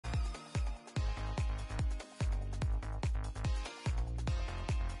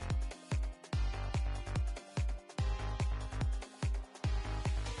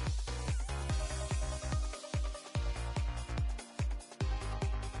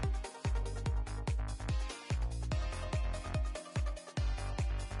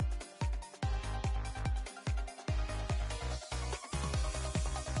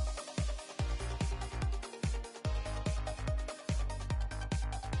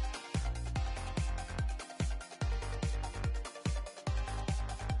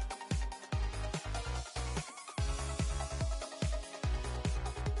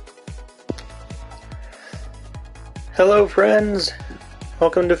Hello friends,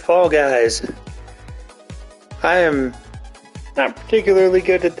 welcome to Fall Guys. I am not particularly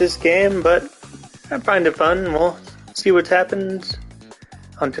good at this game, but I find it fun. We'll see what happens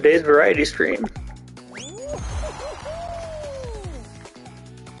on today's variety stream.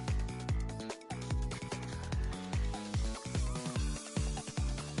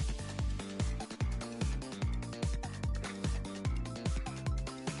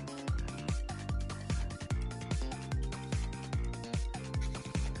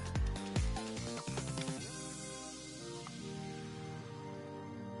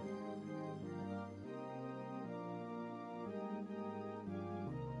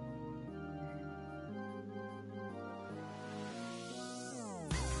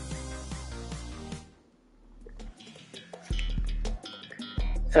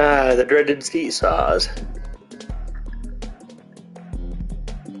 The dreaded seesaws.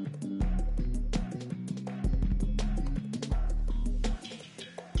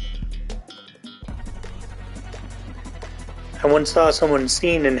 I once saw someone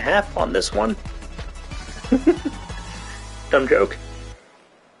seen in half on this one. Dumb joke.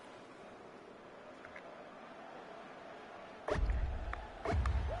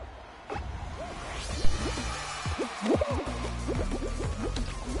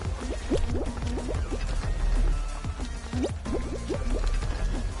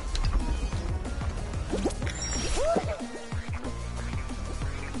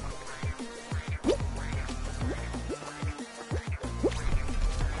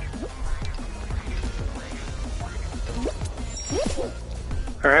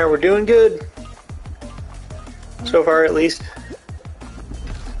 Alright, we're doing good. So far, at least.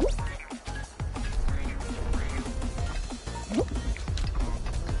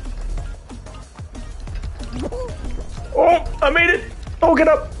 Oh, I made it! Oh, get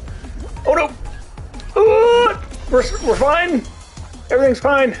up! Oh no! We're fine! Everything's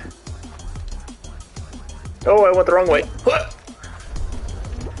fine! Oh, I went the wrong way. What?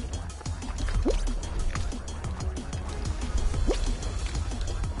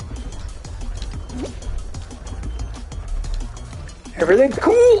 Everything's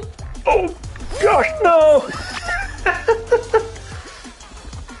cool! Oh, gosh, no!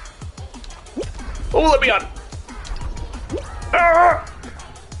 Oh, let me on! Ah!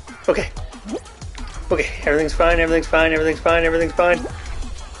 Okay. Okay, everything's fine, everything's fine, everything's fine, everything's fine.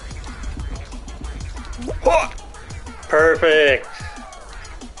 Oh! Perfect!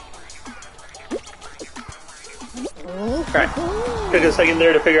 Alright, took a second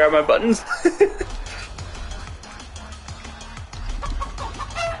there to figure out my buttons.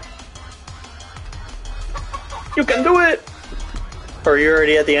 You can do it! Or you're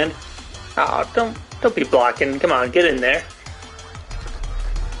already at the end? Oh, don't be blocking. Come on, get in there.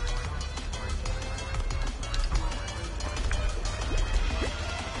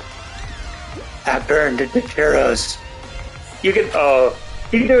 I burned the churros. You can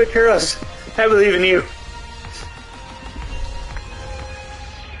do it, churros. I believe in you.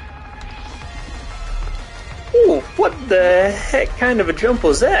 Ooh, what the heck kind of a jump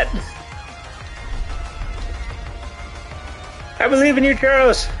was that? I believe in you,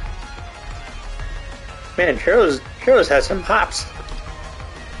 churros. Man, churros has some hops.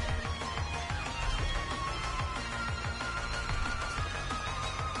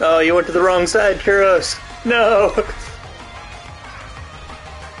 Oh, you went to the wrong side, churros. No.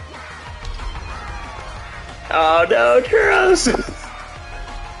 Oh no, churros.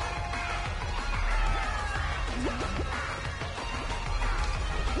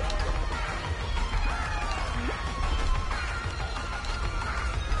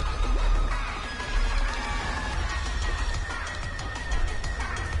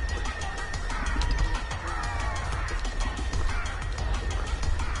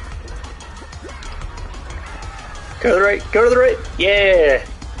 Go to the right, go to the right. Yeah.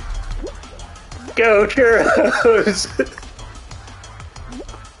 Go, churros.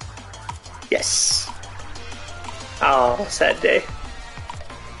 Yes. Oh, sad day.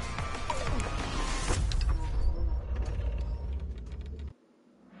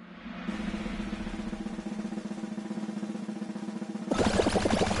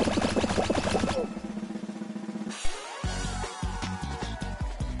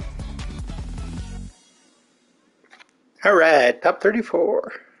 Alright, top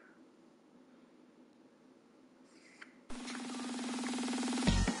 34.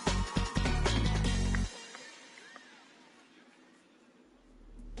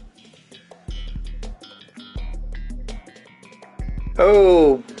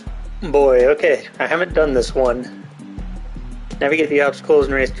 Oh boy, okay, I haven't done this one. Navigate the obstacles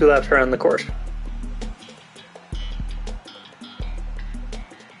and race 2 laps around the course.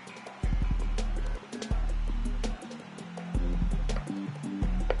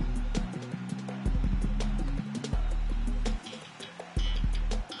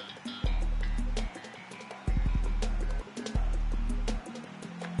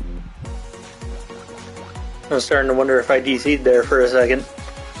 I was starting to wonder if I DC'd there for a second.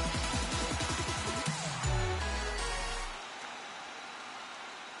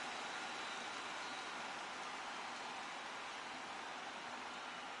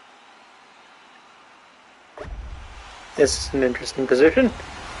 This is an interesting position.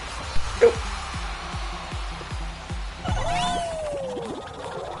 Oh.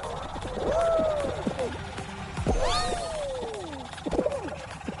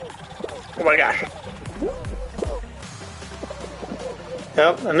 Oh my gosh.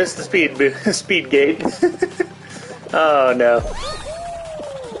 Oh, I missed the speed gate. Oh no.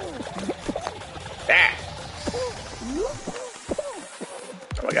 Ah.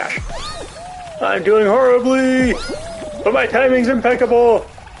 Oh my gosh. I'm doing horribly! But my timing's impeccable!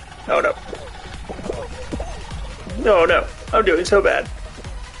 Oh no. Oh no, I'm doing so bad.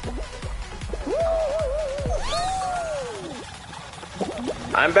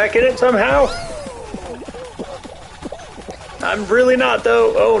 I'm back in it somehow! I'm really not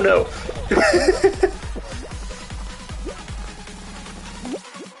though, oh no.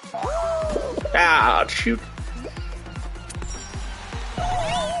 Ah, shoot.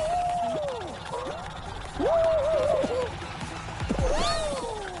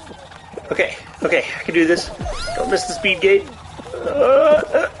 Okay, okay, I can do this. Don't miss the speed gate.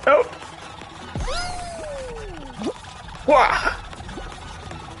 Oh. Wah!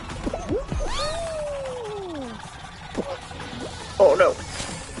 Oh no.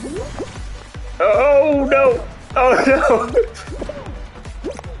 Oh no. Oh no.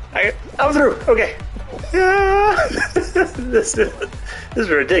 I'm through. Okay. This is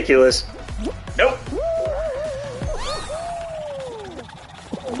ridiculous. Nope.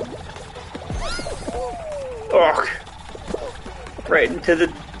 Oh, right into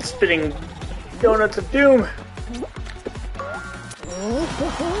the spinning donuts of doom.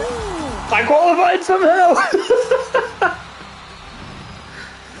 I qualified somehow.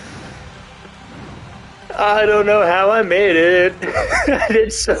 I don't know how I made it. I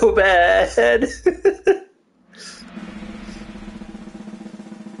did so bad.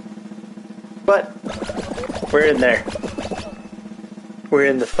 But we're in there. We're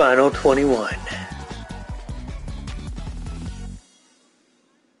in the final 21.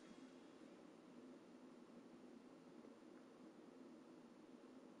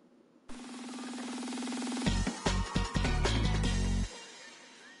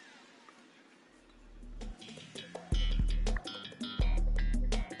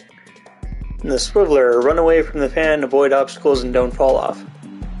 The Swiveler, run away from the fan, avoid obstacles, and don't fall off.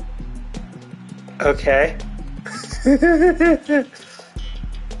 Okay.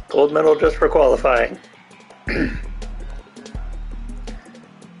 Gold medal just for qualifying.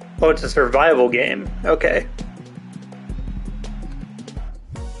 Oh, it's a survival game. Okay.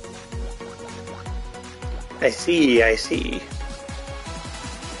 I see, I see.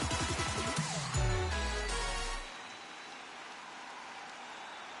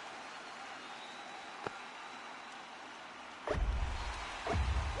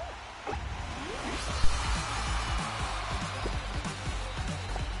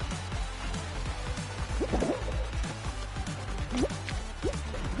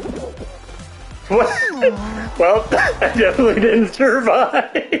 What? Well, I definitely didn't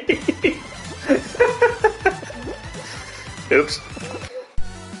survive. Oops.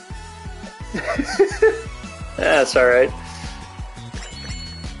 That's alright.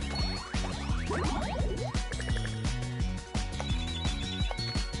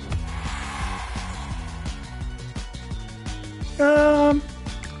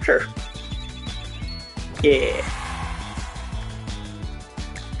 Sure. Yeah.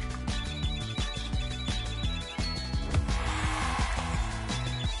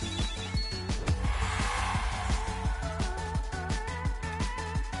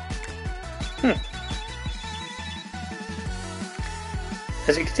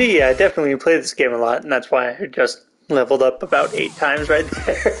 As you can see, I definitely play this game a lot, and that's why I just leveled up about 8 times right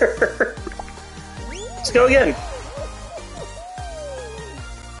there. Let's go again.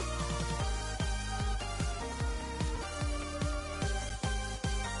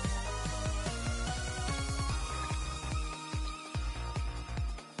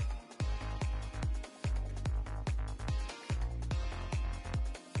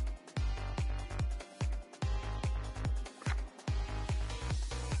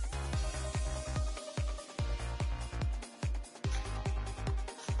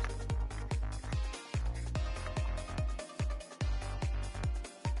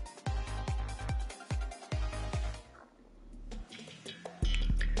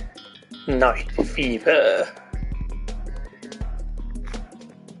 Night Fever.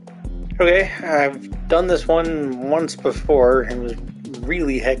 Okay, I've done this one once before and it was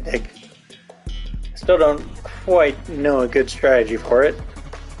really hectic. Still don't quite know a good strategy for it.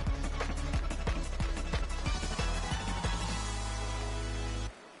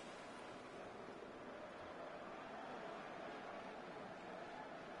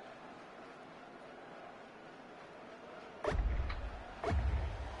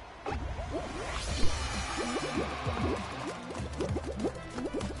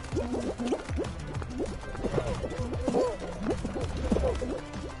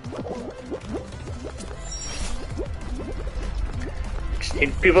 Just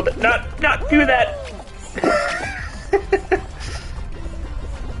need people to not do that.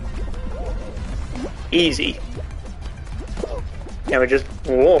 Easy. Now we just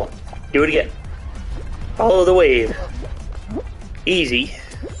whoa, do it again. Follow the wave. Easy.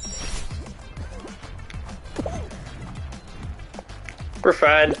 We're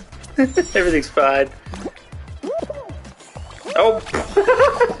fine. Everything's fine. Oh!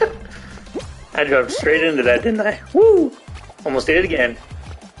 I jumped straight into that, didn't I? Woo! Almost did it again.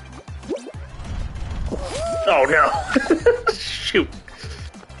 Oh no! Shoot.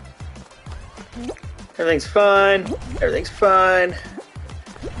 Everything's fine. Everything's fine.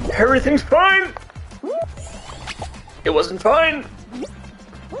 Everything's fine! It wasn't fine!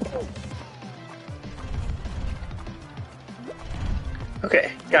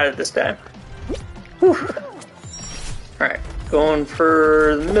 Okay, got it this time. Whew. Alright, going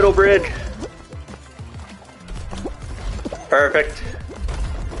for the middle bridge. Perfect.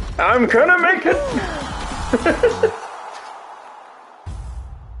 I'm gonna make it!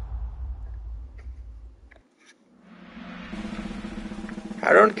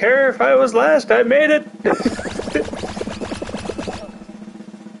 I don't care if I was last, I made it! I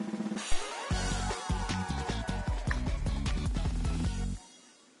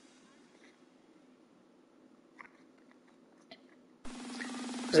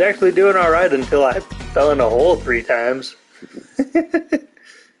was actually doing alright until I fell in a hole 3 times.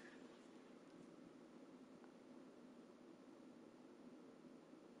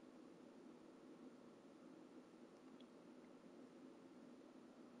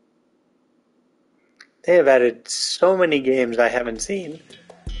 They have added so many games I haven't seen.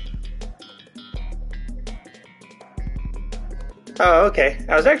 Oh, okay.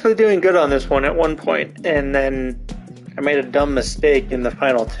 I was actually doing good on this one at one point, and then I made a dumb mistake in the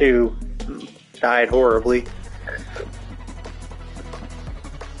final 2. Died horribly.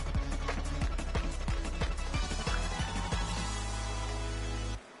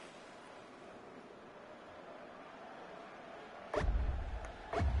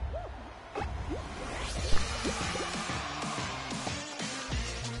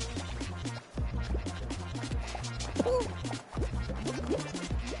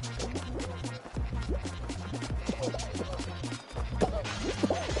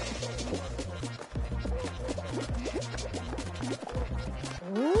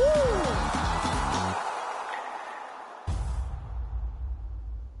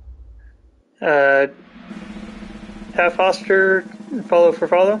 Have Foster follow for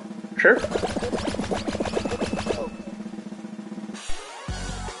follow? Sure.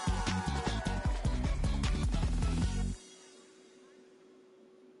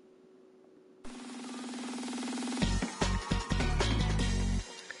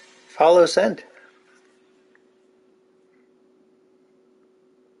 Follow sent.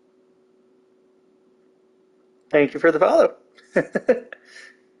 Thank you for the follow.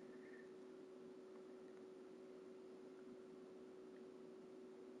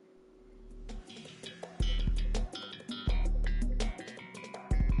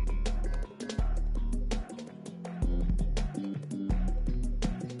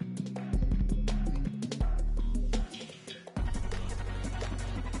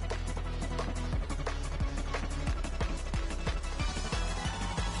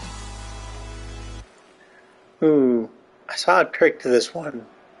 Ooh, I saw a trick to this one.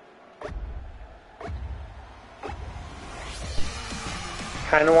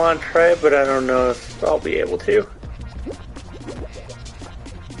 Kinda want to try it, but I don't know if I'll be able to.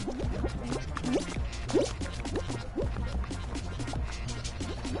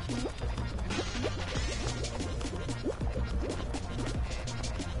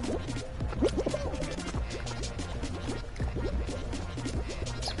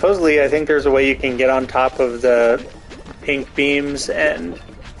 Supposedly, I think there's a way you can get on top of the pink beams and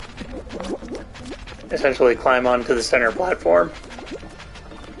essentially climb onto the center platform.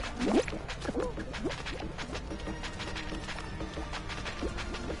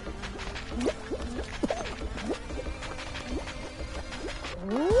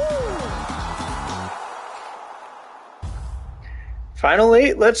 Final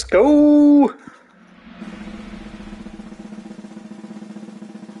 8, let's go!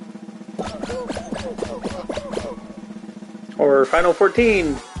 Or Final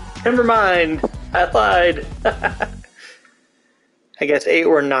 14. Never mind. I lied. I guess 8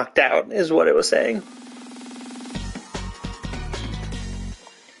 were knocked out, is what it was saying.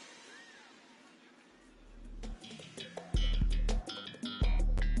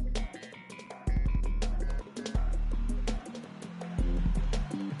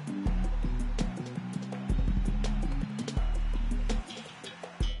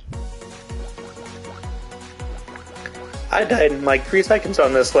 I died in like 3 seconds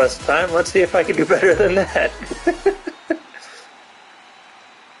on this last time. Let's see if I can do better than that.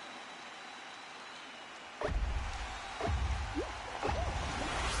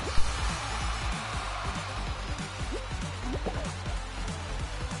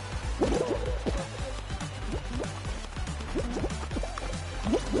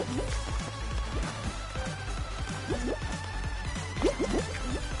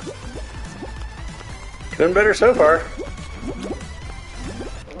 Doing better so far.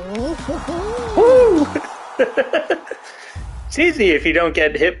 Woo! It's easy if you don't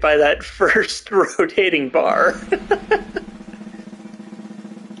get hit by that first rotating bar.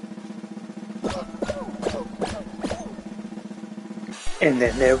 And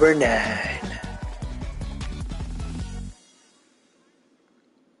then there were 9.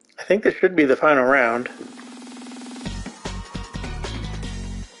 I think this should be the final round.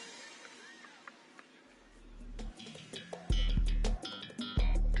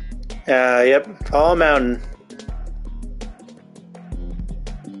 Yep, Tall Mountain.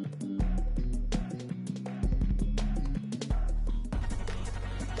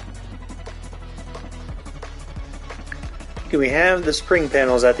 Do we have the spring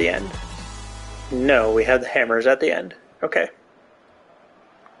panels at the end? No, we have the hammers at the end. Okay.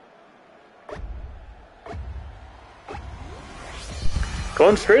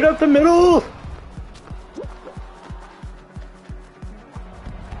 Going straight up the middle!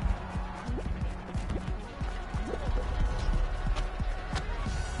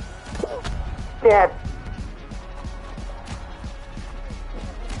 Yeah.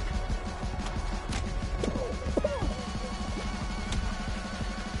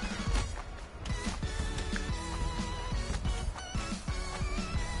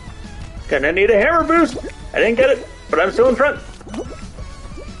 Gonna need a hammer boost! I didn't get it, but I'm still in front.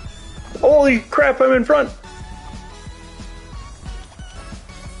 Holy crap, I'm in front!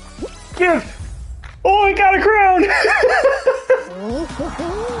 Yes! Oh, I got a crown!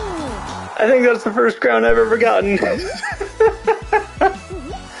 I think that's the first crown I've ever gotten.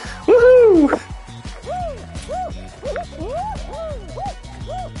 Woohoo!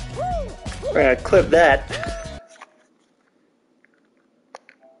 We're gonna clip that.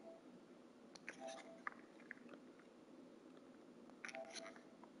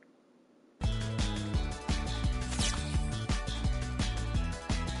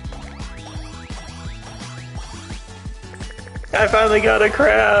 I finally got a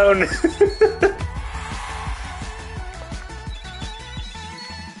crown!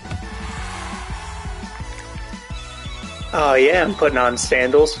 Oh yeah, I'm putting on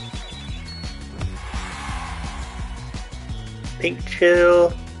sandals. Pink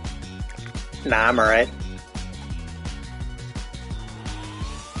chill. Nah, I'm alright.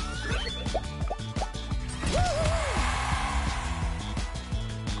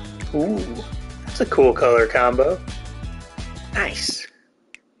 Ooh, that's a cool color combo. Nice.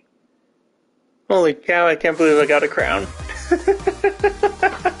 Holy cow, I can't believe I got a crown.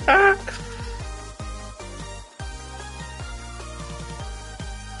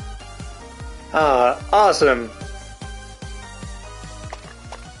 Awesome.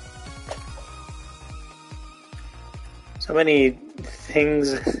 So many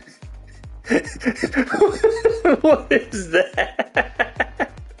things. What is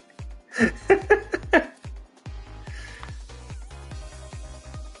that?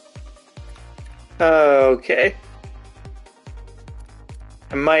 Okay.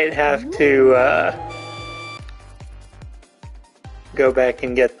 I might have to go back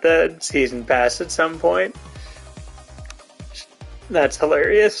and get the season pass at some point. That's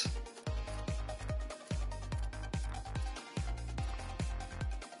hilarious.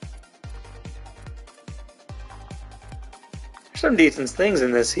 There's some decent things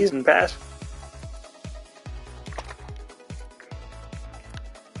in this season pass.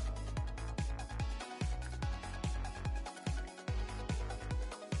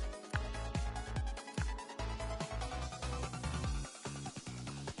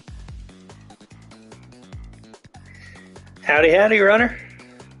 Howdy, howdy, runner.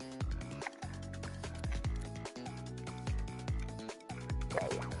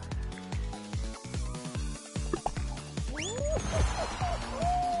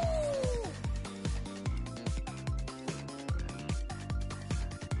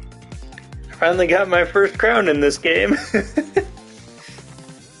 Finally got my first crown in this game.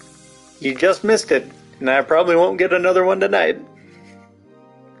 You just missed it, and I probably won't get another one tonight.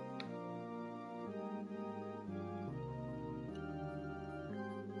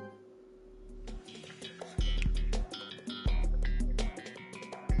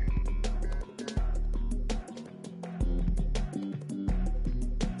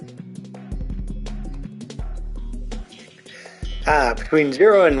 Ah, between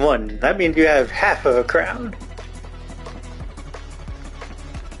 0 and 1. That means you have half of a crown.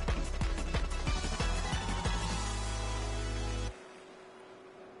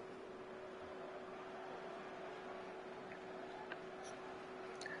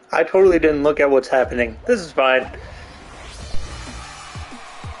 I totally didn't look at what's happening. This is fine.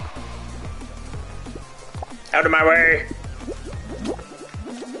 Out of my way!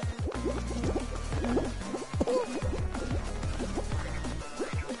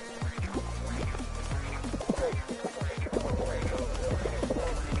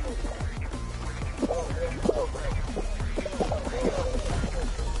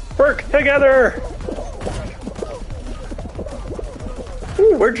 Work together!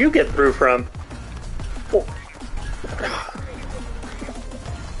 Ooh, where'd you get through from? Oh.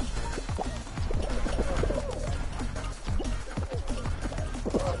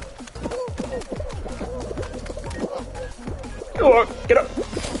 Oh, get up!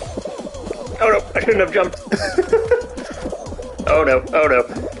 Oh no, I shouldn't have jumped. Oh no, oh no.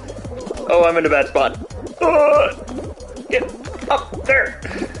 Oh, I'm in a bad spot. Oh, get up there!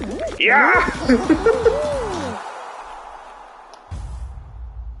 Yeah!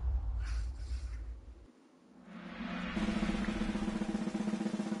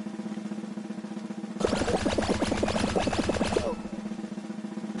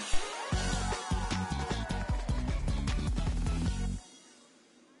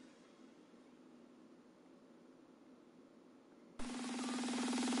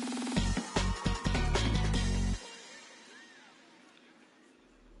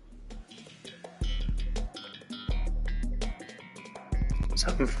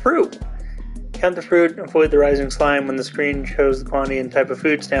 Some fruit. Count the fruit, avoid the rising slime when the screen shows the quantity and type of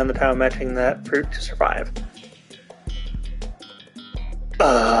food, stay on the tile matching that fruit to survive.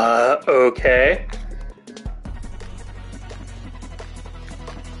 Okay.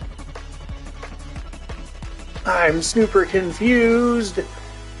 I'm super confused.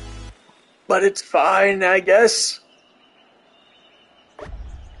 But it's fine, I guess.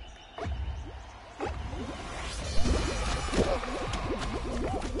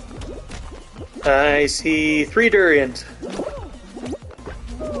 I see 3 durians.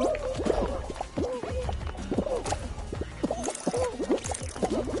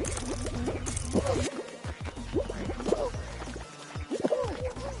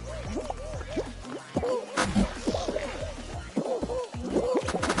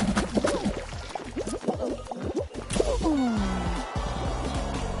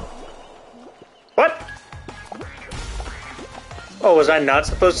 What? Oh, was I not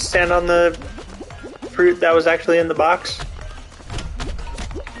supposed to stand on the fruit that was actually in the box?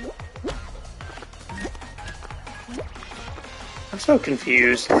 I'm so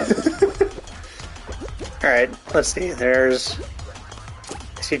confused. Alright, let's see. I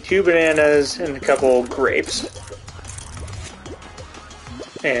see 2 bananas and a couple grapes.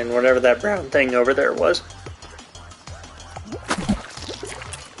 And whatever that brown thing over there was.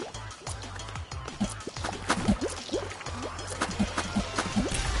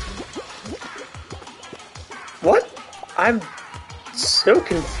 What? I'm so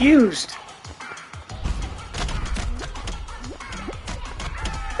confused.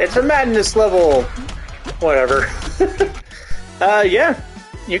 It's a madness level. Whatever. Yeah.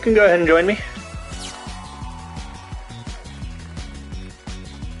 You can go ahead and join me.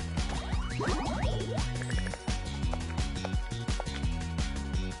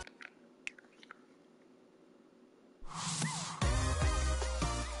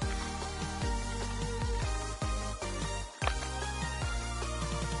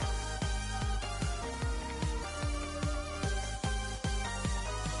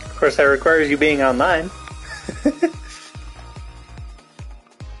 Of course, that requires you being online.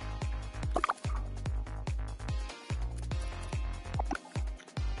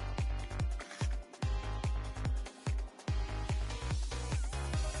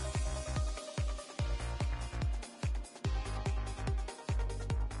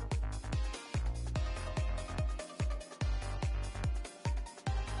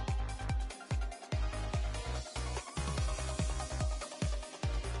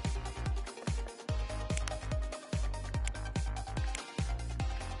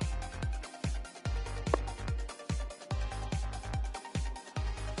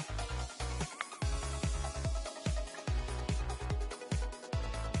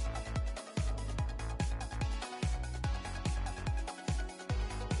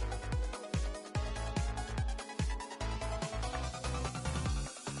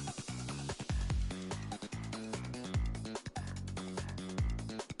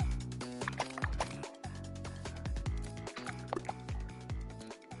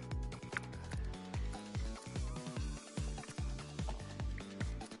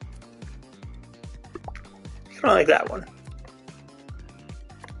 I don't like that one.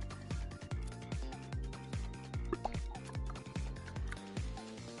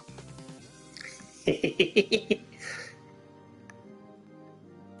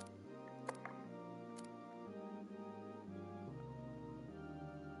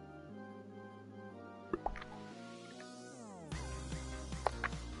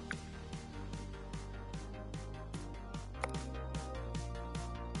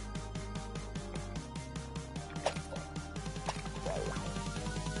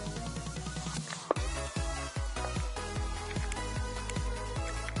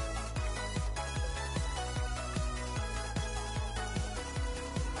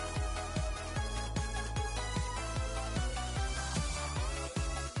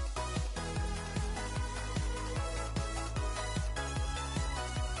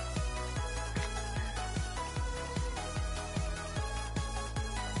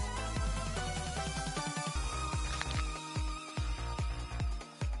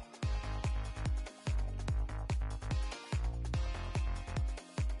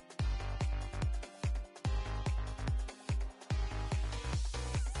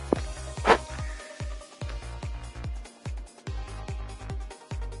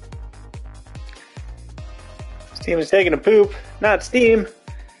 Steam is taking a poop, not Steam.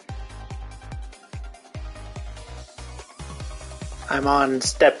 I'm on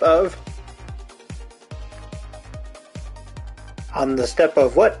step of. On the step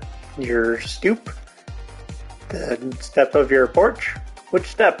of what? Your stoop? The step of your porch? Which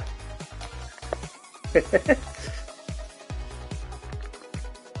step?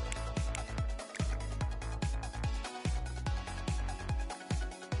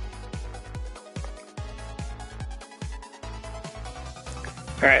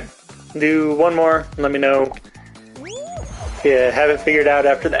 Alright, do one more, let me know if you have it figured out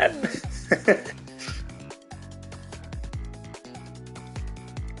after that.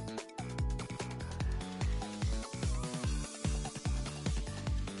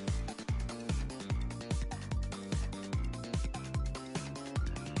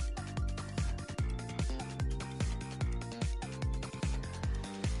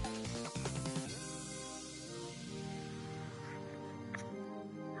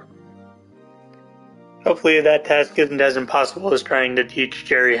 Hopefully that task isn't as impossible as trying to teach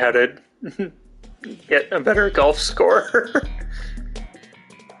Jerry how to get a better golf score.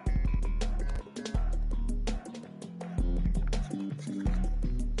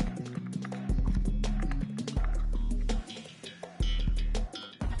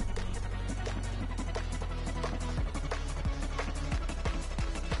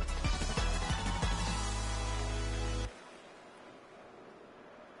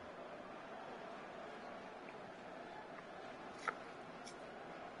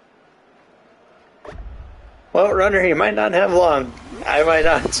 Well, runner, you might not have long. I might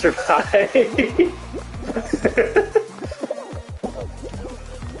not survive.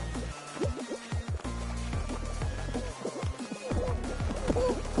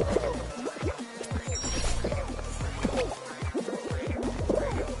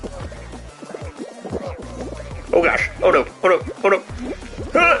 Oh gosh! Oh no! Oh no! Oh no!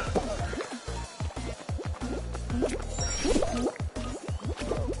 Ah!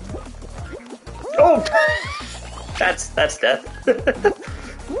 Oh! That's death.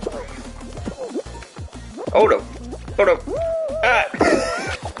 Oh no! Oh no! Ah!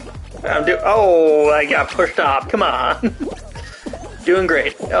 Oh, I got pushed off. Come on. Doing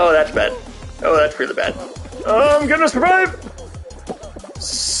great. Oh, that's bad. Oh, that's really bad. Oh, I'm gonna survive.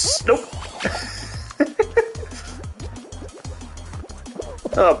 Nope.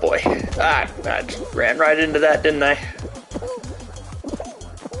 Oh boy. I just ran right into that, didn't I?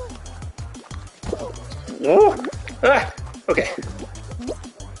 Oh! Ah! Okay.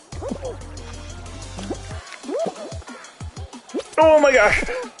 Oh my gosh!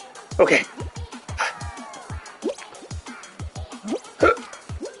 Okay.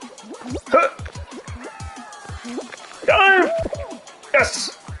 Dive!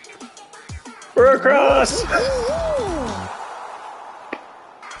 Yes! We're across!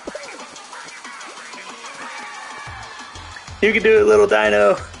 You can do it, little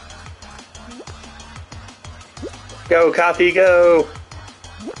dino! Go, Coffee, go!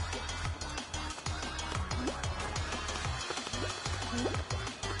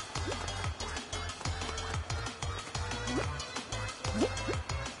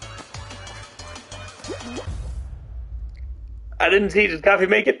 I didn't see, did Coffee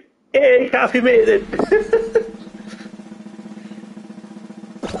make it? Yay, Coffee made it!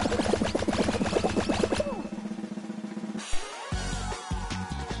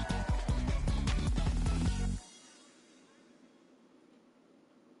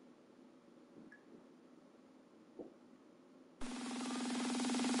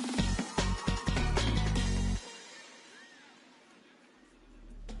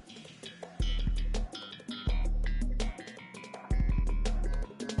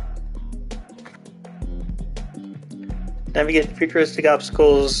 Navigate futuristic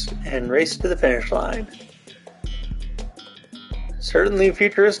obstacles and race to the finish line. Certainly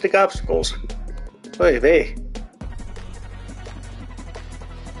futuristic obstacles. Oy vey.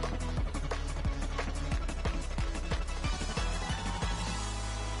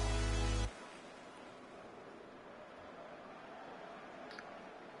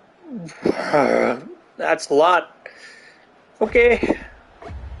 That's a lot. Okay.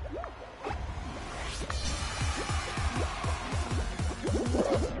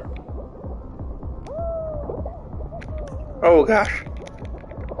 Oh gosh.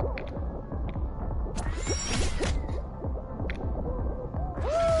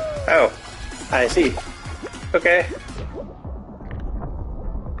 Oh, I see. Okay.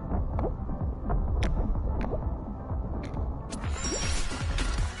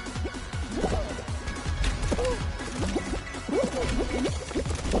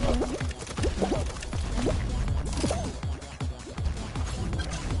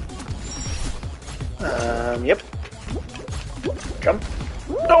 Yep. Jump.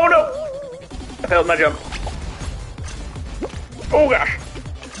 Oh no! I failed my jump. Oh gosh.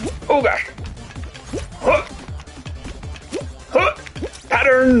 Oh gosh. Huh. Huh.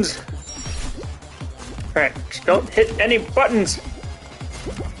 Patterns! Alright, just don't hit any buttons.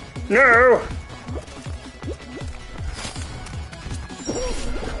 No!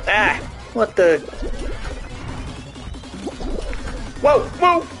 Ah! What the? Whoa!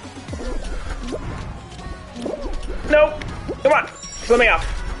 Whoa! No! Come on! Just let me out.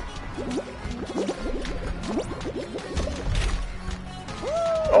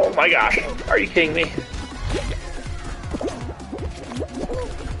 Oh my gosh. Are you kidding me?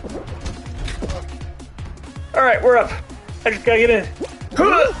 Alright, we're up. I just gotta get in.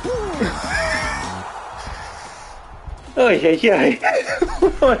 Oh yeah.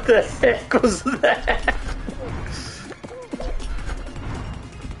 What the heck was that?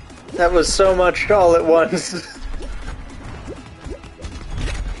 That was so much all at once.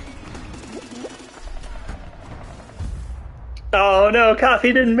 Oh no,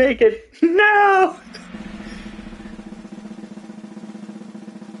 Coffee didn't make it. No!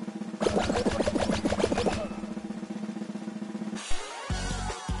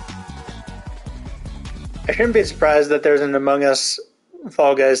 I shouldn't be surprised that there's an Among Us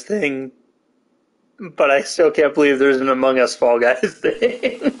Fall Guys thing, but I still can't believe there's an Among Us Fall Guys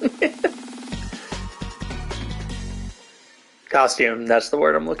thing. Costume, that's the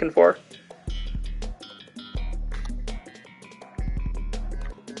word I'm looking for.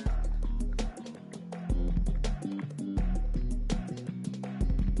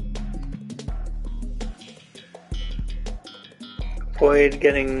 Avoid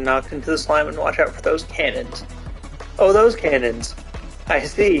getting knocked into the slime and watch out for those cannons. Oh, those cannons. I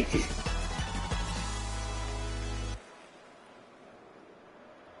see.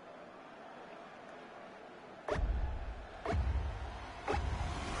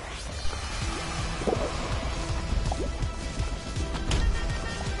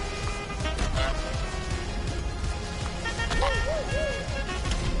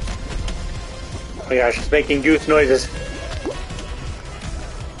 Oh my gosh, it's making goose noises.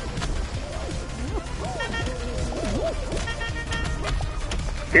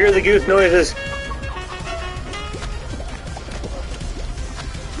 Hear the goose noises.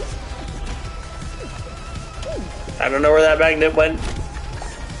 I don't know where that magnet went.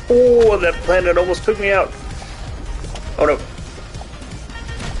 Oh, that planet almost took me out. Oh no.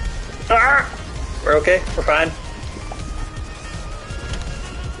 Ah! We're okay. We're fine.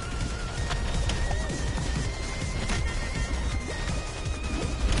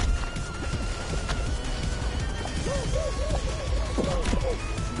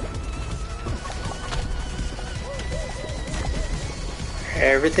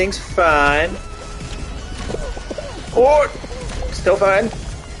 Everything's fine. Oh, still fine.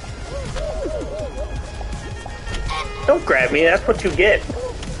 Don't grab me, that's what you get.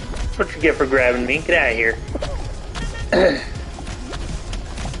 That's what you get for grabbing me. Get out of here.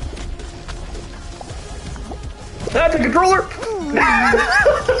 That's a controller!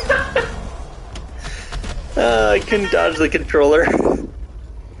 I couldn't dodge the controller.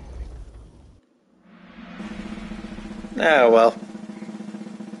 Oh well.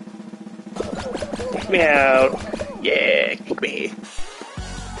 Kick me out. Yeah, kick me.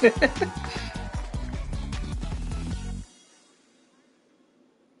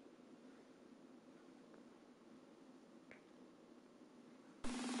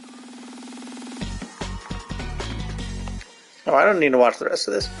 Oh, I don't need to watch the rest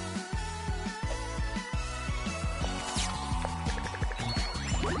of this.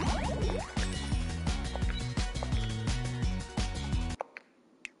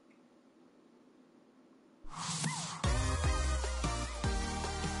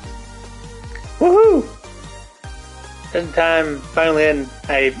 In time, finally in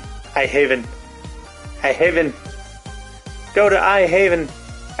I Haven. I Haven. Go to I Haven.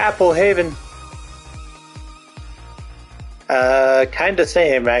 Apple Haven. Kinda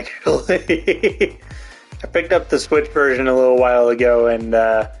same actually. I picked up the Switch version a little while ago and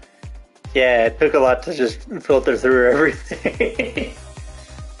yeah, it took a lot to just filter through everything.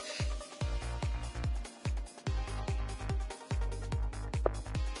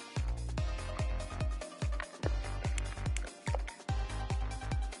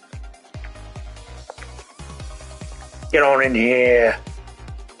 Get on in here.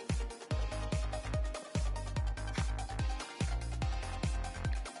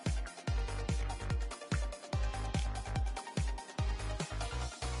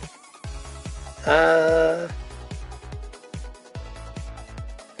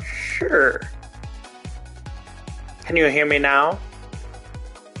 Sure. Can you hear me now?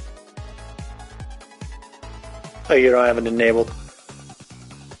 Oh, you don't have it enabled.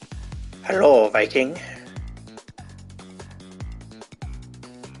 Hello, Viking.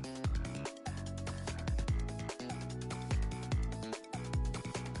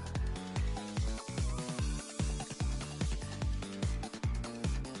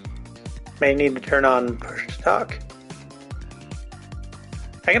 May need to turn on push to talk.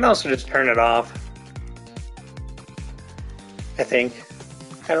 I can also just turn it off. I think.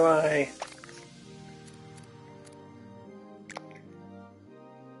 How do I...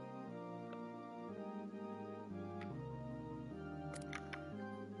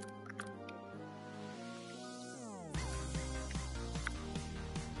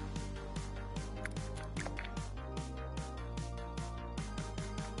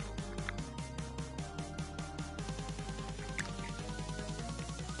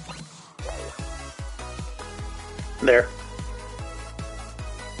 There.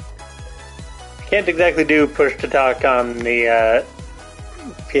 Can't exactly do push to talk on the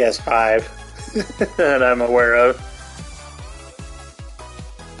PS5 that I'm aware of.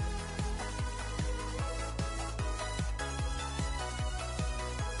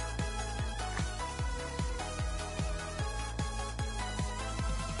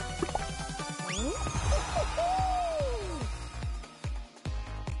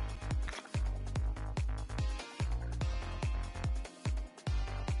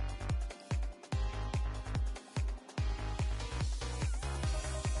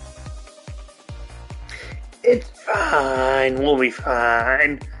 It's fine. We'll be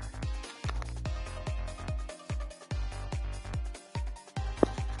fine.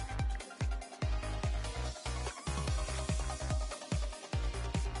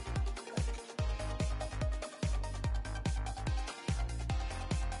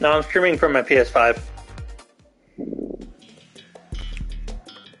 No, I'm streaming from my PS5.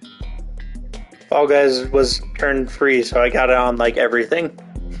 Fall Guys was turned free, so I got it on like everything.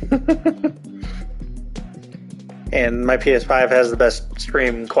 And my PS5 has the best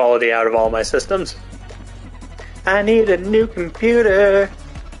stream quality out of all my systems. I need a new computer.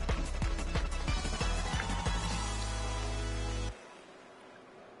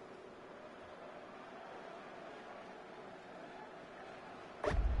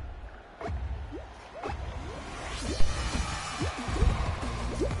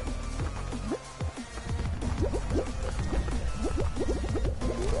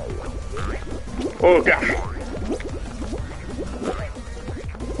 Oh gosh.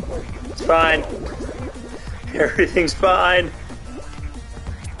 It's fine. Everything's fine.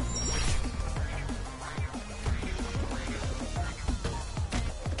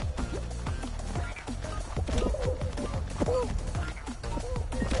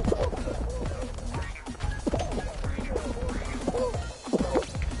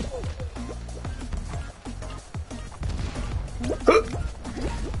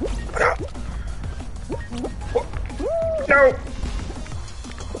 No!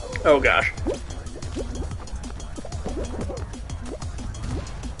 Oh gosh.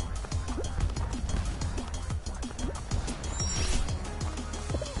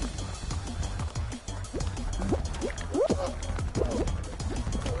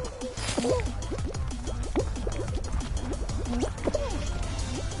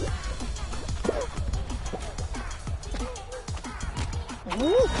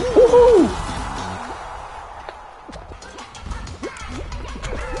 Woohoo!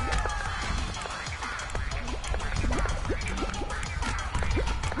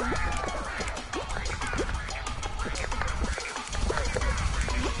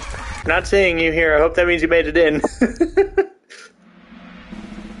 Not seeing you here. I hope that means you made it in.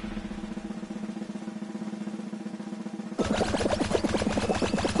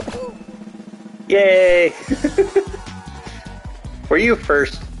 Yay! you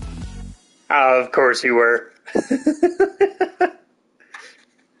first? Oh, of course you were.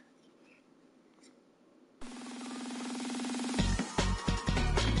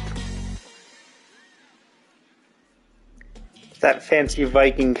 That fancy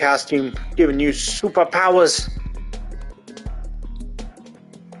Viking costume giving you superpowers.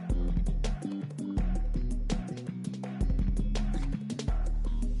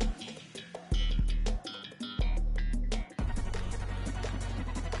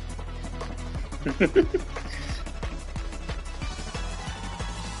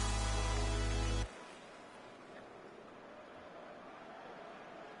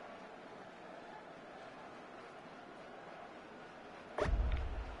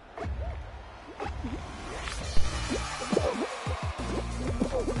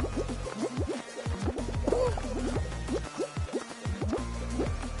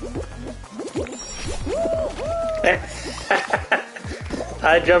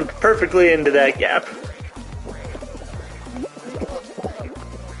 I jumped perfectly into that gap.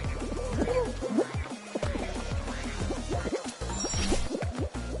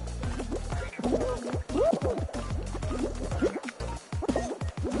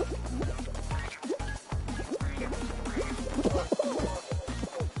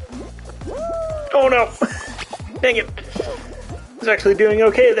 Oh no! Dang it! I was actually doing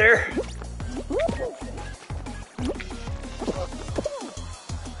okay there.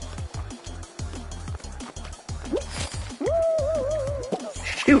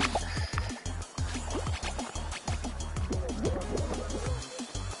 Shoot!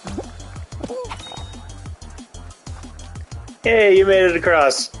 Hey, you made it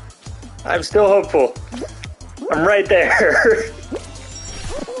across. I'm still hopeful. I'm right there.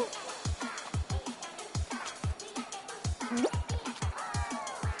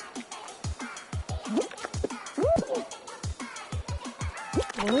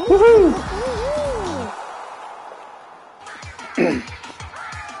 Woohoo!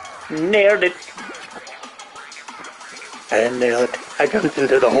 Nailed it. I didn't nail it. I jumped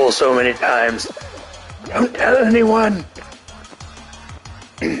into the hole so many times. Don't tell anyone.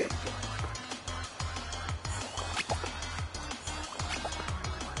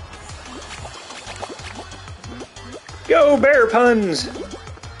 Go bear puns!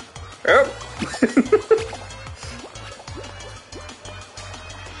 Oh.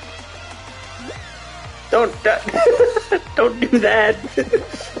 Don't do that.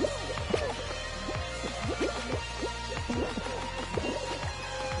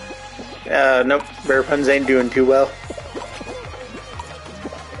 Nope, bear puns ain't doing too well.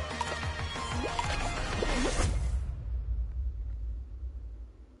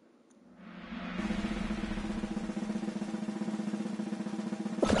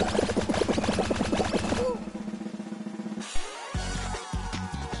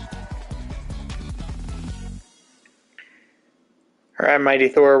 Alright, Mighty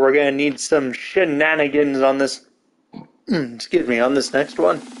Thor, we're gonna need some shenanigans on this, excuse me, on this next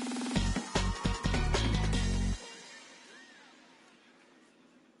one.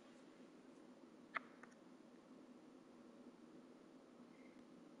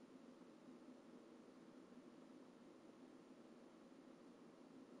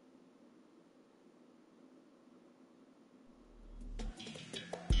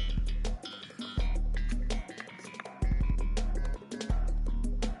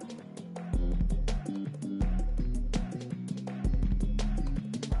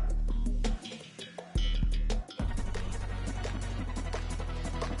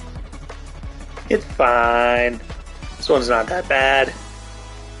 It's fine. This one's not that bad.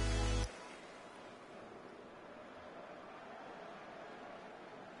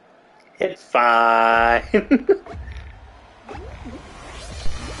 It's fine.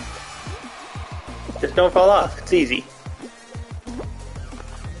 Just don't fall off. It's easy.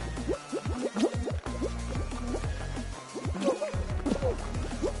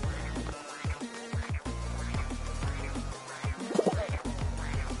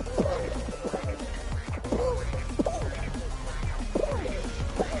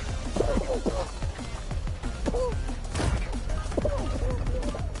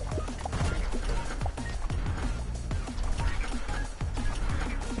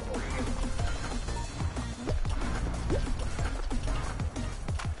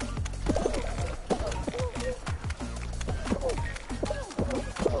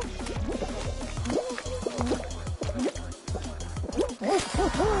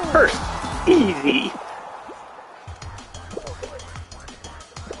 First, easy.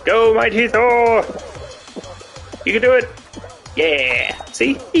 Go, Mighty Thor! You can do it! Yeah!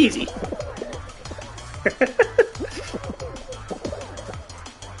 See? Easy.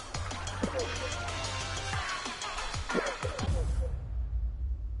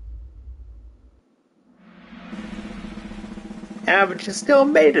 Ah, but you still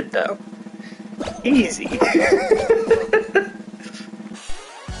made it though. Easy.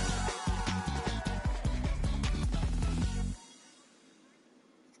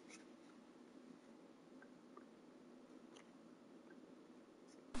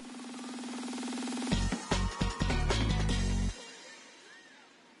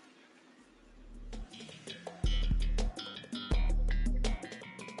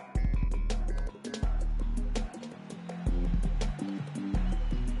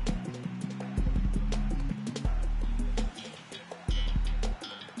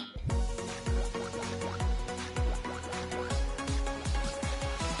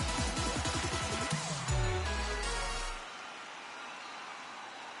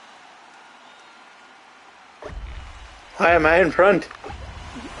 Why am I in front?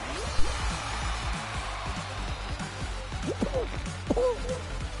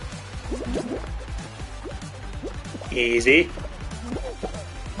 Easy.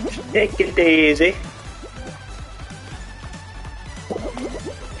 Take it easy.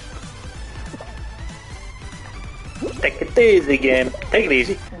 Take it easy, game. Take it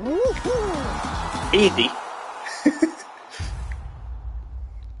easy. Easy.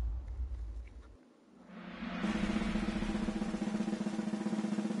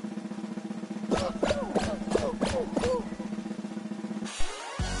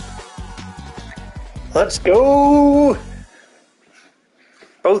 Let's go!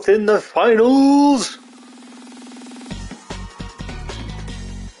 Both in the finals!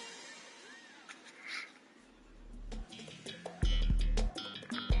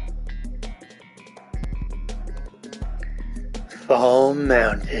 Fall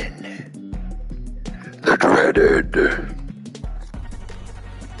Mountain. The dreaded.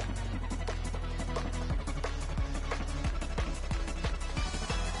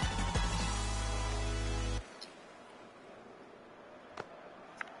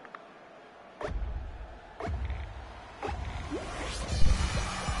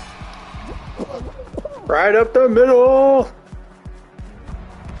 Right up the middle!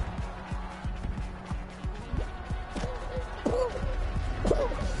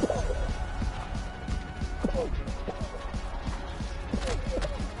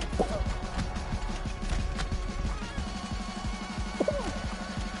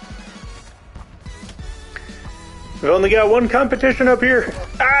 We've only got one competition up here.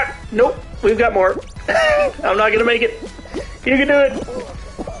 Ah, nope, we've got more. I'm not gonna make it. You can do it.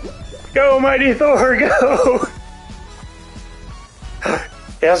 Go, mighty Thor, go! Yeah,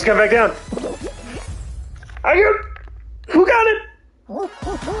 let's come back down. Are you? Who got it?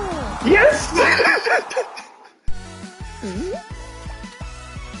 Yes!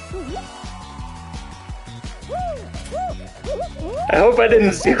 I hope I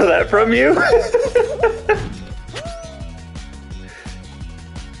didn't steal that from you.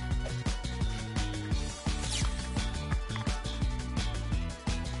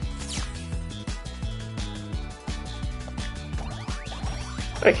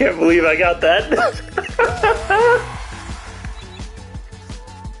 I can't believe I got that.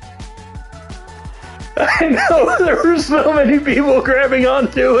 I know, there were so many people grabbing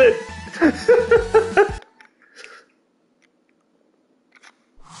onto it.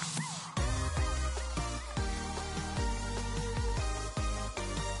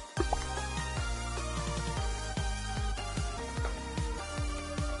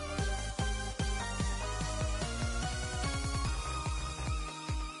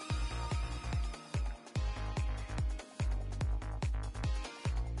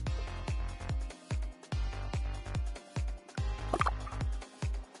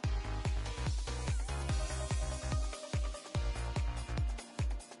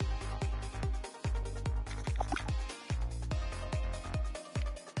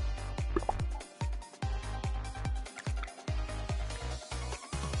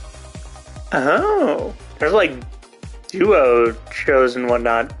 Oh, there's like duo shows and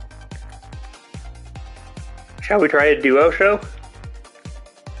whatnot. Shall we try a duo show?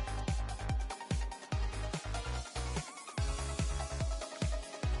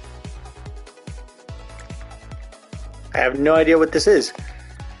 I have no idea what this is.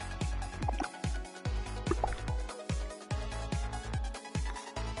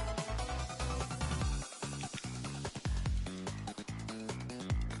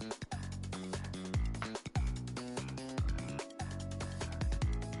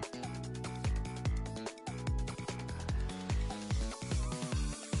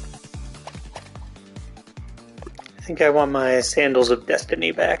 I think I want my Sandals of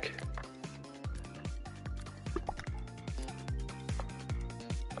Destiny back.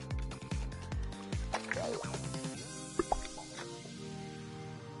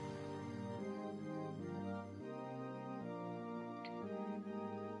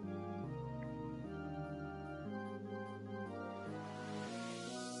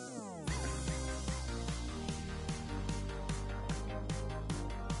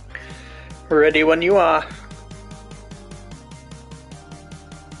 Ready when you are.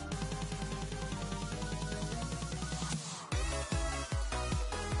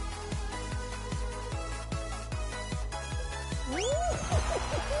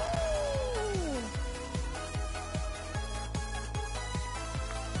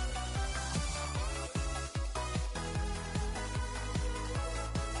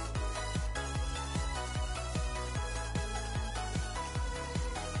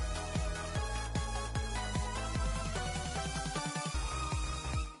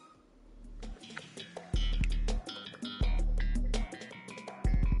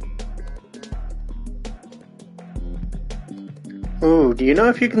 Ooh, do you know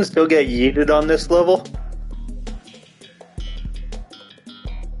if you can still get yeeted on this level?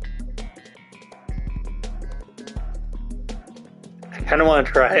 I kinda wanna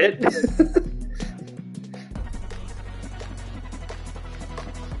try it.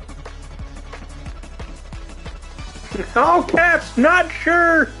 All caps, not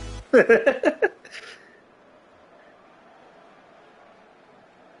sure!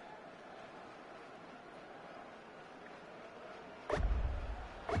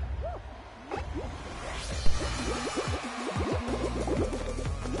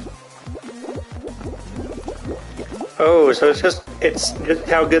 Oh, so it's just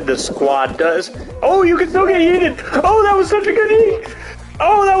how good the squad does. Oh, you can still get yeeted! Oh, that was such a good yeet!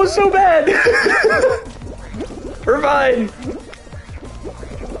 Oh, that was so bad! We're fine!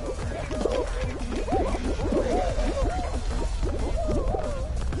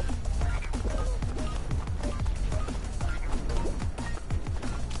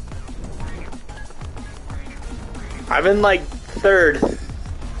 I'm in like third.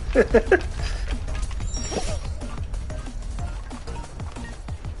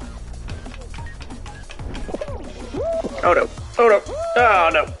 Oh no, oh no, oh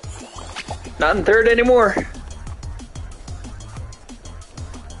no. Not in third anymore.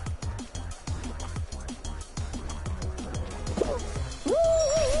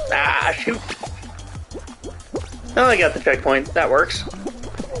 Ah, shoot. Oh, I got the checkpoint. That works.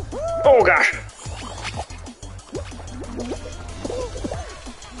 Oh gosh.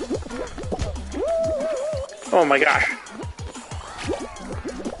 Oh my gosh.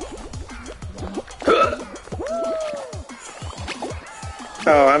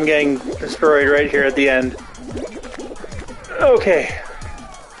 Oh, I'm getting destroyed right here at the end. Okay.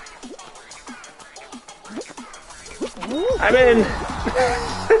 I'm in!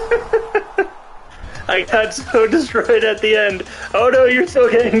 I got so destroyed at the end. Oh no, you're still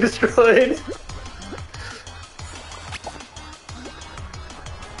getting destroyed.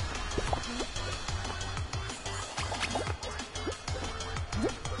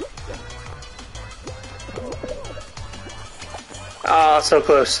 Ah, oh, so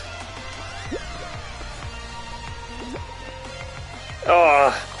close.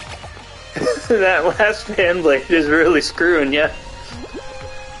 Oh, that last fan blade is really screwing you.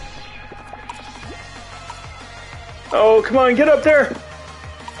 Oh, come on, get up there!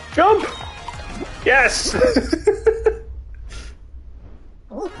 Jump! Yes!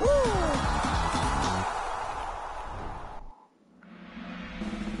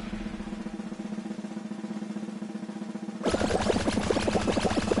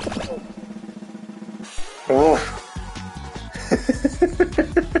 Oof.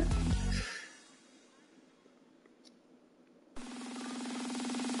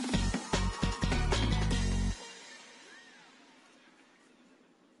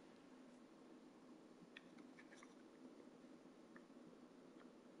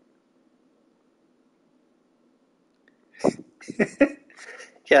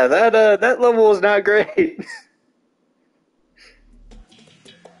 Yeah, that level was not great.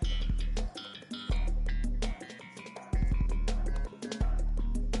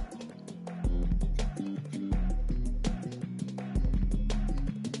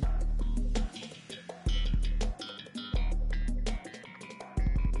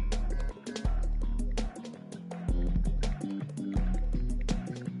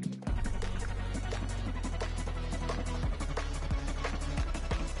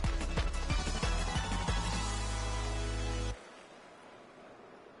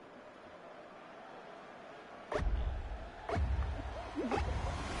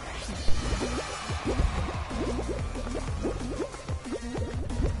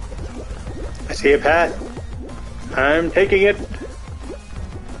 I see a path. I'm taking it.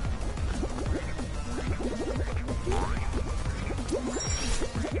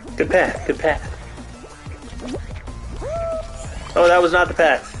 Good path, good path. Oh, that was not the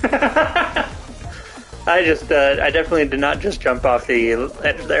path. I definitely did not just jump off the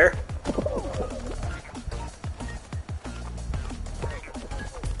edge there.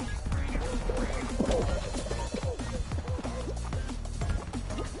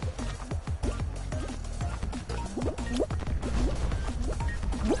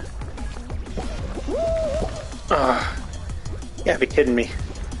 Ah, you gotta be kidding me.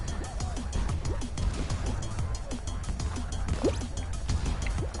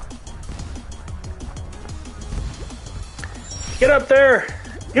 Get up there!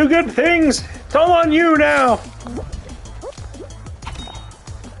 Do good things! It's all on you now!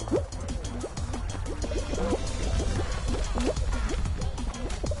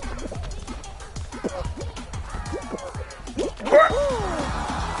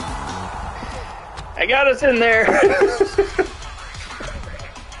 I got us in there!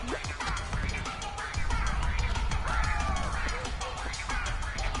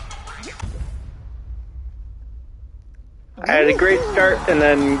 I had a great start and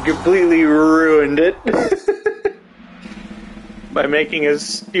then completely ruined it by making a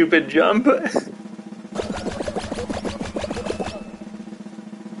stupid jump.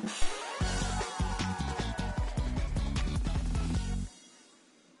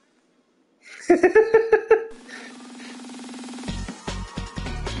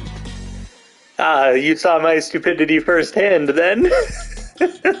 Ah, you saw my stupidity firsthand then.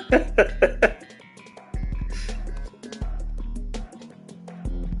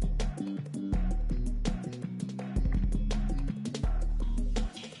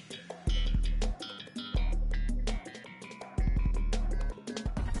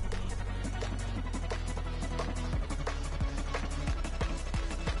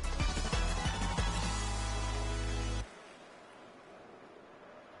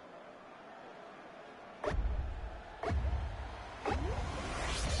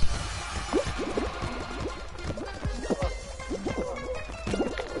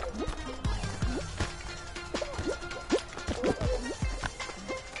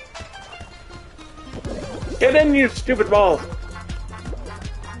 Get in, you stupid ball!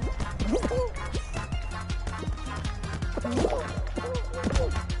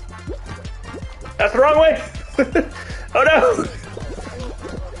 That's the wrong way! Oh no!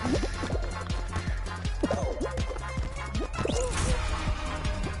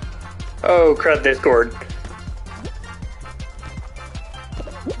 Oh crud, they scored.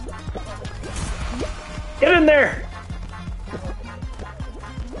 Get in there!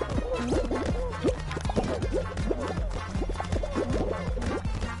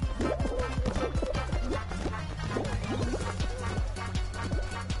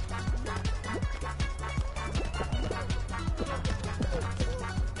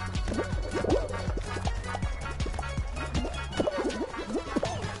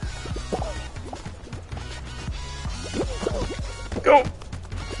 Go!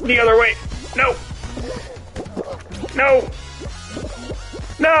 The other way! No! No!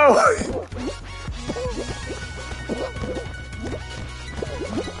 No!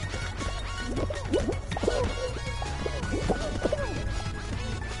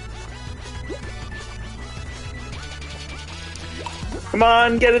 Come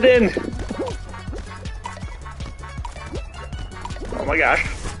on, get it in! Oh my gosh.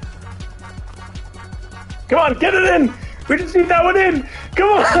 Come on, get it in! We just need that one in! Come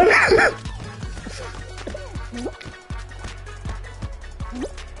on!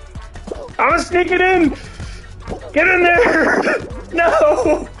 I'm gonna sneak it in! Get in there!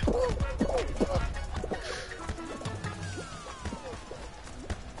 No!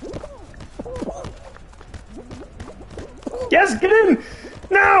 Yes, get in!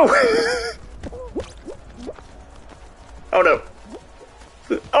 No! Oh no.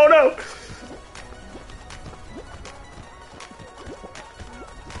 Oh no!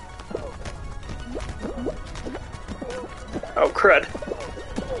 Oh crud.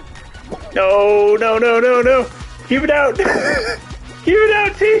 No, no, no, no, no! Keep it out! Keep it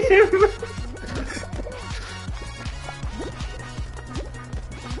out, team!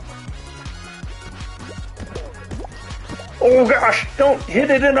 Oh gosh, don't hit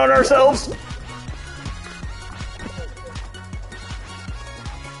it in on ourselves!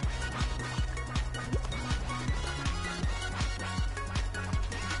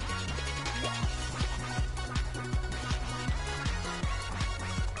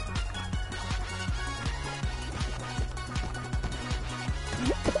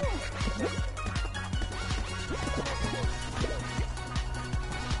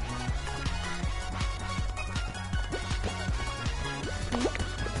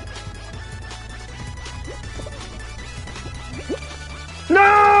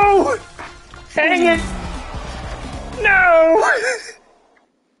 No! Dang it! No!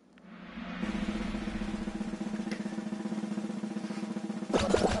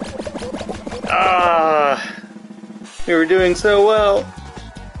 Ah, we were doing so well.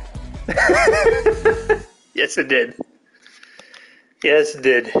 Yes, it did. Yes, it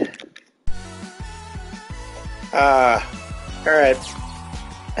did. Alright.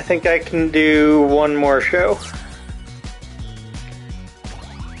 I think I can do one more show.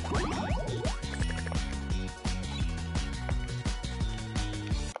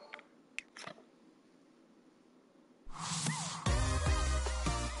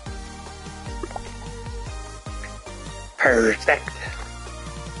 Parasect.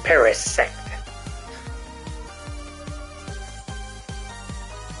 Parasect.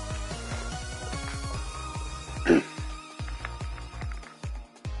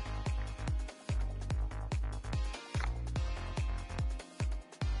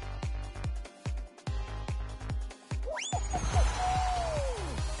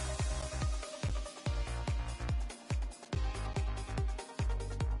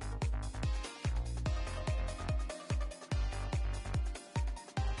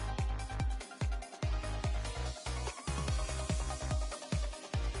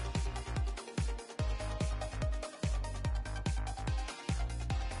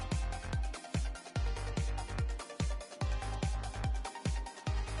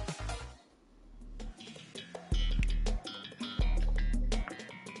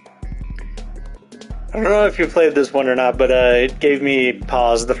 I don't know if you played this one or not, but it gave me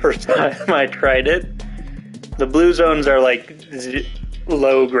pause the first time I tried it. The blue zones are like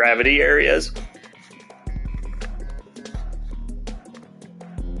low gravity areas.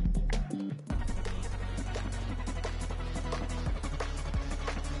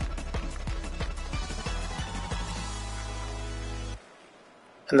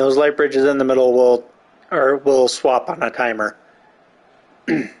 And those light bridges in the middle will swap on a timer.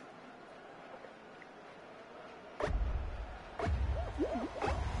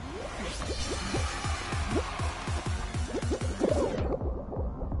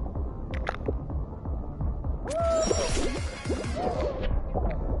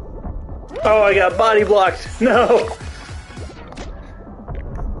 Oh, I got body blocked. No.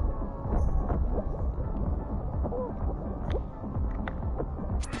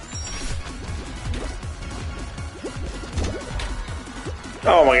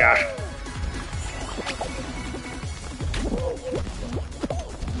 Oh my gosh.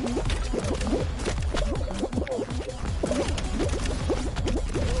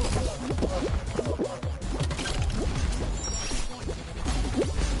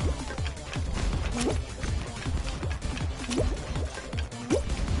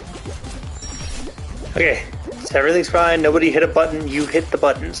 Okay, so everything's fine, nobody hit a button, you hit the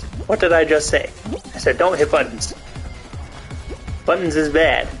buttons. What did I just say? I said don't hit buttons. Buttons is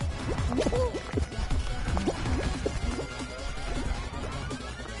bad.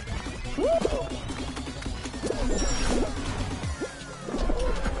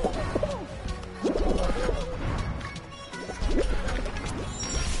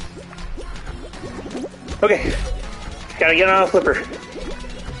 Okay, gotta get on a flipper.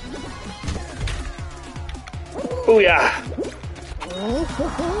 Oh yeah,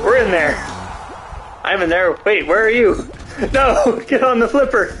 we're in there. I'm in there. Wait, where are you? No, get on the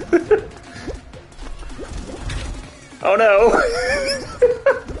flipper. Oh no.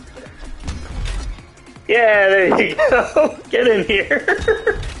 Yeah, there you go. Get in here.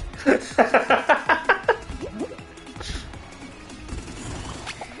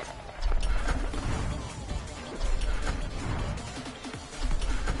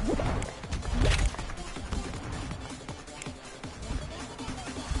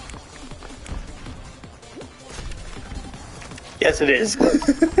 Yes, it is.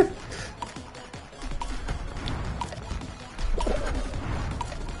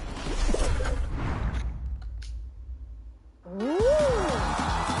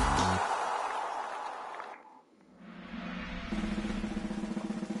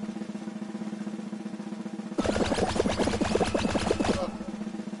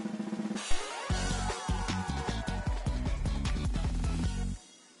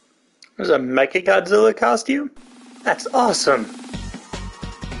 There's a Mechagodzilla costume? That's awesome!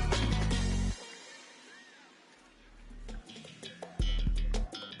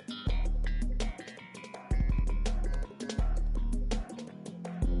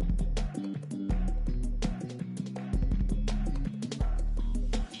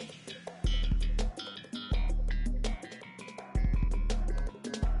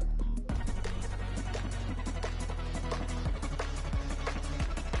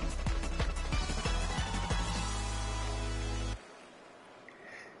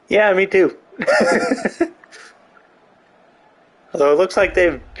 Yeah, me too. Although it looks like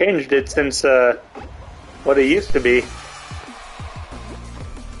they've changed it since what it used to be.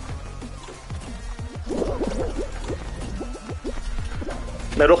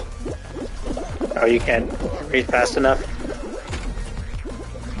 Middle? Oh, you can't. Breathe fast enough.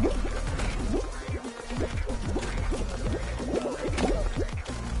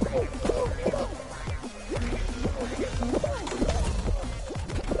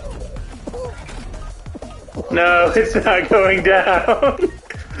 No, it's not going down.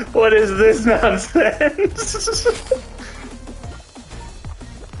 What is this nonsense?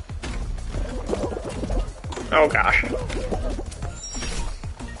 Oh gosh.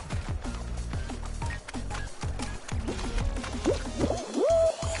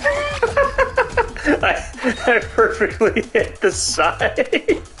 I perfectly hit the side.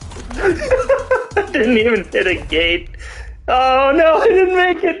 I didn't even hit a gate. Oh no, I didn't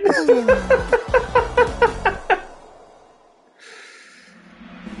make it.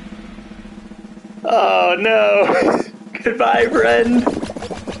 Oh no. Goodbye, friend.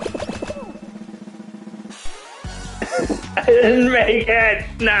 I didn't make it.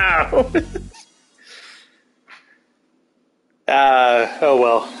 No. Oh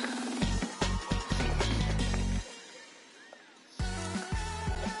well.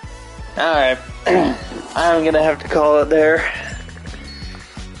 Alright. I'm gonna have to call it there.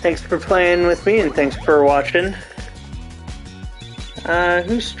 Thanks for playing with me and thanks for watching.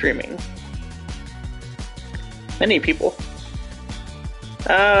 Who's streaming? Many people.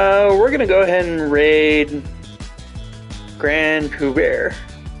 We're gonna go ahead and raid Grand Couvert.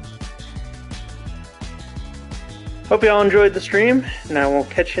 Hope y'all enjoyed the stream, and I will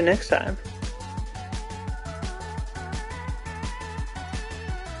catch you next time.